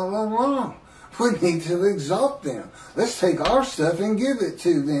right all along. We need to exalt them. Let's take our stuff and give it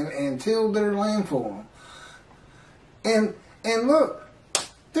to them and till their land for them. And look,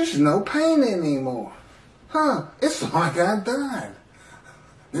 there's no pain anymore. It's like I died.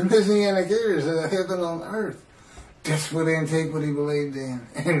 The Messianic era is heaven on earth. That's what antiquity believed in,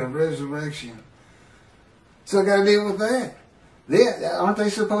 and the resurrection. So I got to deal with that. Aren't they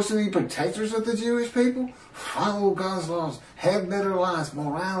supposed to be protectors of the Jewish people? Follow God's laws, have better lives,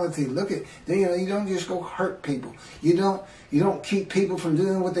 morality. Look at, you don't just go hurt people. You don't keep people from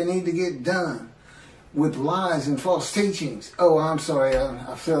doing what they need to get done with lies and false teachings. Oh, I'm sorry,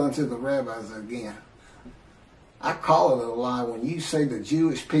 I fell into the rabbis again. I call it a lie when you say the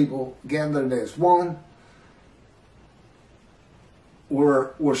Jewish people gathered as one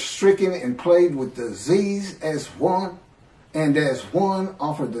were stricken and plagued with disease as one, and as one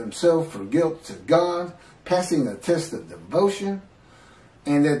offered themselves for guilt to God, passing a test of devotion,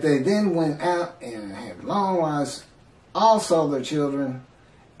 and that they then went out and had long lives, all saw their children,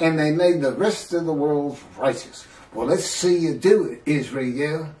 and they made the rest of the world righteous. Well, let's see you do it,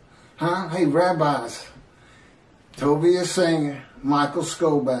 Israel. Hey, rabbis, Tobiah Singer, Michael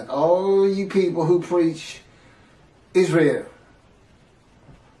Skolback, all you people who preach Israel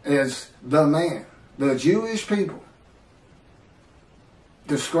as the man, the Jewish people,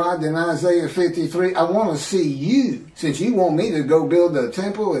 described in Isaiah 53, I want to see you, since you want me to go build a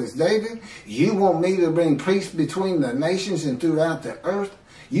temple as David, you want me to bring peace between the nations and throughout the earth,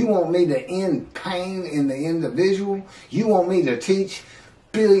 you want me to end pain in the individual, you want me to teach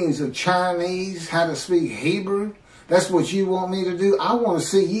billions of Chinese how to speak Hebrew, That's what you want me to do? I want to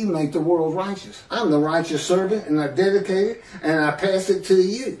see you make the world righteous. I'm the righteous servant, and I dedicate it, and I pass it to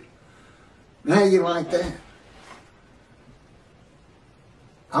you. How you like that?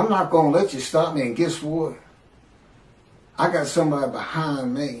 I'm not going to let you stop me, and guess what? I got somebody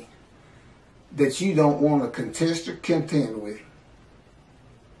behind me that you don't want to contest or contend with.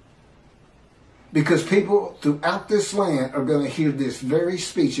 Because people throughout this land are going to hear this very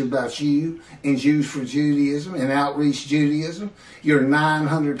speech about you and Jews for Judaism and Outreach Judaism, your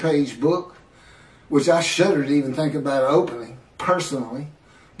 900-page book, which I shudder to even think about opening personally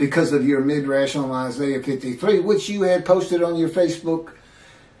because of your midrash on Isaiah 53, which you had posted on your Facebook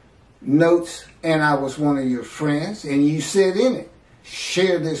notes, and I was one of your friends, and you said in it,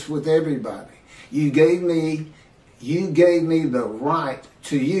 share this with everybody. You gave me the right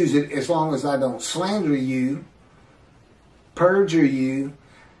to use it as long as I don't slander you, perjure you,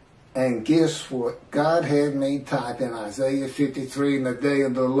 and guess what? God had me type in Isaiah 53 in the day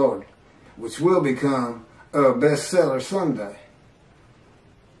of the Lord, which will become a bestseller someday.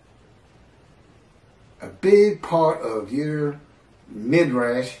 A big part of your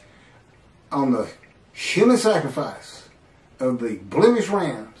midrash on the human sacrifice of the blemished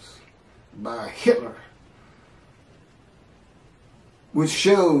rams by Hitler, which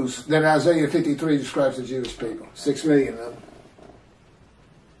shows that Isaiah 53 describes the Jewish people, 6 million of them.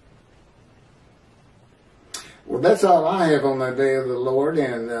 Well, that's all I have on the day of the Lord,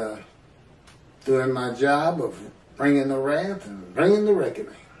 and doing my job of bringing the wrath and bringing the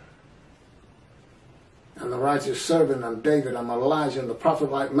reckoning. I'm the righteous servant, I'm David, I'm Elijah, I'm the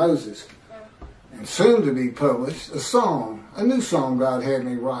prophet like Moses. And soon to be published, a song, a new song God had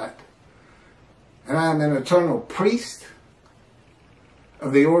me write. And I am an eternal priest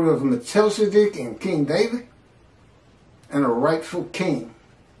of the order of Melchizedek and King David, and a rightful king.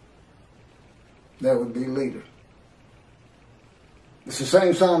 That would be leader. It's the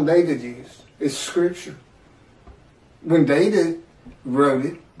same song David used. It's scripture. When David wrote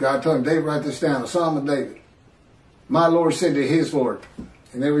it, God told him, David, write this down, a Psalm of David. My Lord said to his Lord.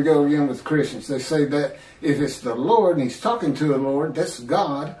 And there we go again with Christians. They say that if it's the Lord and he's talking to the Lord, that's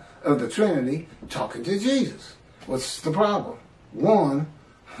God of the Trinity talking to Jesus. What's the problem? One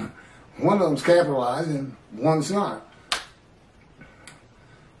of them's capitalized and one's not.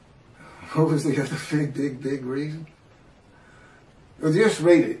 What was the other big reason? Well, just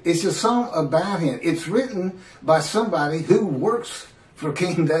read it. It's a song about him. It's written by somebody who works for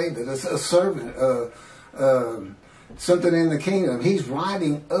King David, a servant, something in the kingdom. He's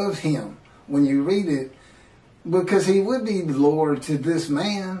writing of him when you read it, because he would be Lord to this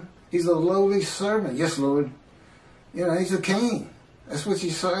man. He's a lowly servant. Yes, Lord. You know, he's a king. That's what you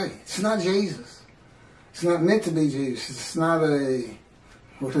say. It's not Jesus. It's not meant to be Jesus. It's not a,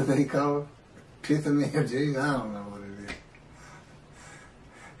 what do they call it? Epiphany of Jesus? I don't know what it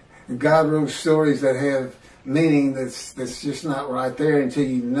is. God wrote stories that have meaning that's just not right there until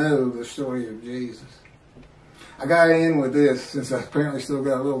you know the story of Jesus. I got to end with this, since I apparently still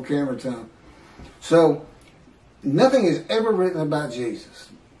got a little camera time. So, nothing is ever written about Jesus.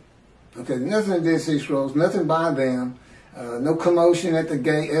 Okay, nothing in Dead Sea Scrolls, nothing by them. No commotion at the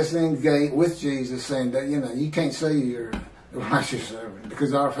gate, Essening gate with Jesus saying that, you know, you can't say you're the righteous servant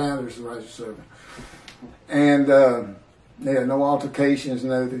because our founder is the righteous servant. And no altercations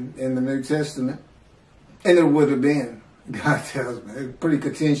noted in the New Testament. And there would have been, God tells me, a pretty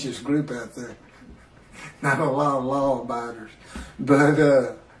contentious group out there. Not a lot of law abiders. But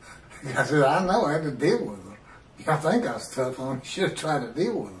I said, I know, I had to deal with them. I think I was tough on them. Should have tried to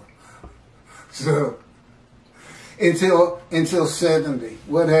deal with them. So, until 70.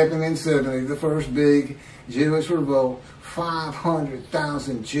 What happened in 70? The first big Jewish revolt.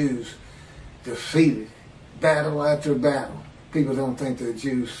 500,000 Jews defeated. Battle after battle. People don't think the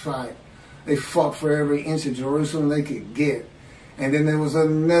Jews fight. They fought for every inch of Jerusalem they could get. And then there was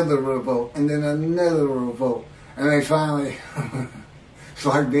another revolt. And then another revolt. And they finally, it's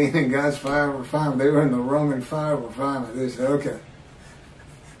like being in God's fire refinement. They were in the Roman fire refinement. They said, okay,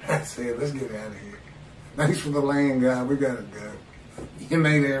 that's it. Let's get out of here. Thanks for the land, God. We got to go. You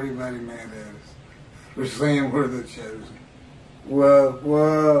made everybody mad at us. We're saying we're the chosen.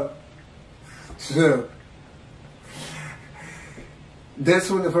 Well. So, that's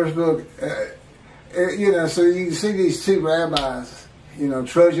when the first book, you know, so you can see these two rabbis, you know,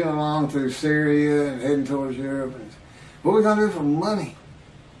 trudging along through Syria and heading towards Europe. And what are we going to do for money?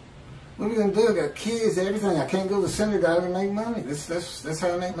 What are we going to do? I got kids, everything. I can't go to synagogue and make money. That's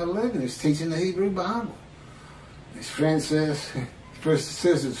how I make my living, is teaching the Hebrew Bible. His friend says, first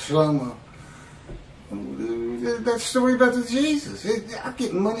says it's Shlomo. that story about the Jesus. I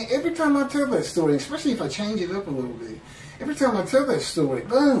get money every time I tell that story, especially if I change it up a little bit. Every time I tell that story,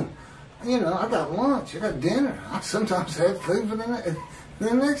 boom, you know, I got lunch, I got dinner. I sometimes have food for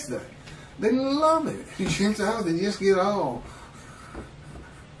the next day. They love it. They just get all,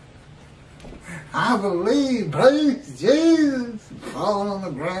 I believe, praise Jesus, falling on the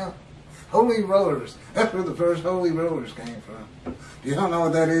ground. Holy rollers. That's where the first holy rollers came from. If you don't know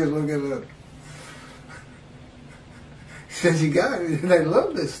what that is, look it up. He says, you got it. They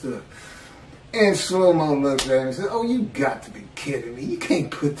love this stuff. And Slow-Mo looks at him and says, oh, you got to be kidding me. You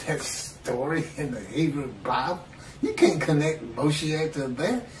can't put that story in the Hebrew Bible. You can't connect Moshiach to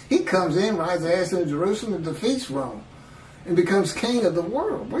that. He comes in, rides ass in Jerusalem, and defeats Rome, and becomes king of the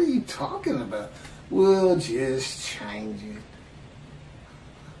world. What are you talking about? We'll just change it.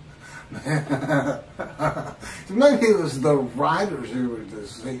 Maybe it was the writers who were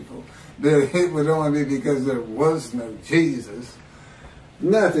deceitful. That it would only be because there was no Jesus.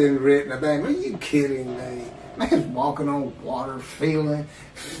 Nothing written about him. Are you kidding me? Man's walking on water,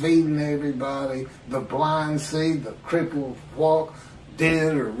 feeding everybody. The blind see, the crippled walk,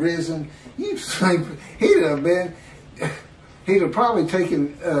 dead or risen. You think he'd have probably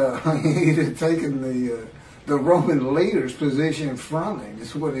taken the Roman leader's position from him.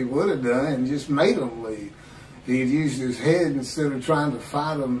 That's what he would have done, and just made them leave. If he'd used his head instead of trying to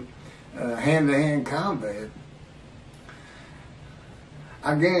fight them hand-to-hand combat.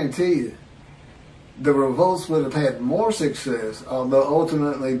 I guarantee you, the revolts would have had more success, although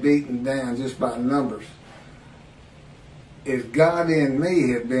ultimately beaten down just by numbers, if God in me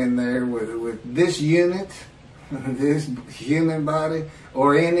had been there with this unit, this human body,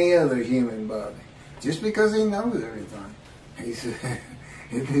 or any other human body. Just because he knows everything. He said,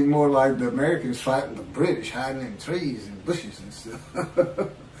 it'd be more like the Americans fighting the British, hiding in trees and bushes and stuff.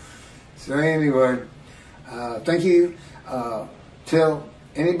 So anyway, thank you. Tell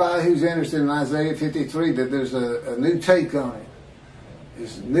anybody who's interested in Isaiah 53 that there's a new take on it.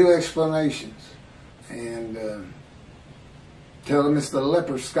 There's new explanations. And tell them it's the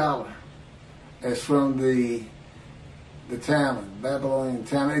leper scholar. That's from the Talmud, Babylonian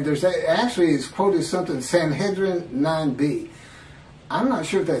Talmud. There's actually, it's quoted something, Sanhedrin 9b. I'm not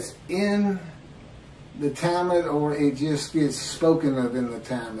sure if that's in the Talmud or it just gets spoken of in the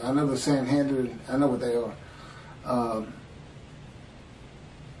Talmud. I know the Sanhedrin, I know what they are.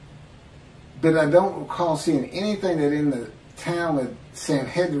 But I don't recall seeing anything that in the Talmud,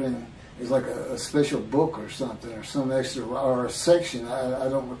 Sanhedrin is like a special book or something, or some extra, or a section. I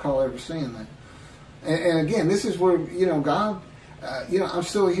don't recall ever seeing that. And again, this is where, you know, God, you know, I'm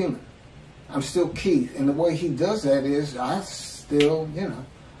still a human. I'm still Keith. And the way he does that is I still, you know,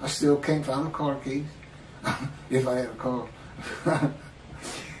 I still can't find my car keys. If I had a car.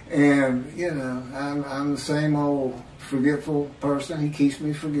 And, you know, I'm the same old forgetful person. He keeps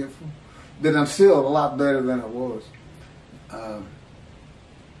me forgetful. But I'm still a lot better than I was.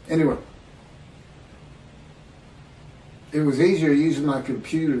 Anyway. It was easier using my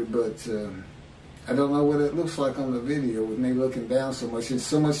computer, but I don't know what it looks like on the video with me looking down so much. And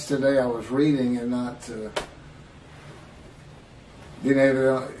so much today I was reading and not being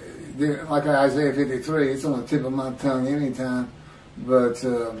able to, like Isaiah 53, it's on the tip of my tongue anytime. But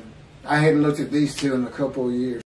I hadn't looked at these two in a couple of years.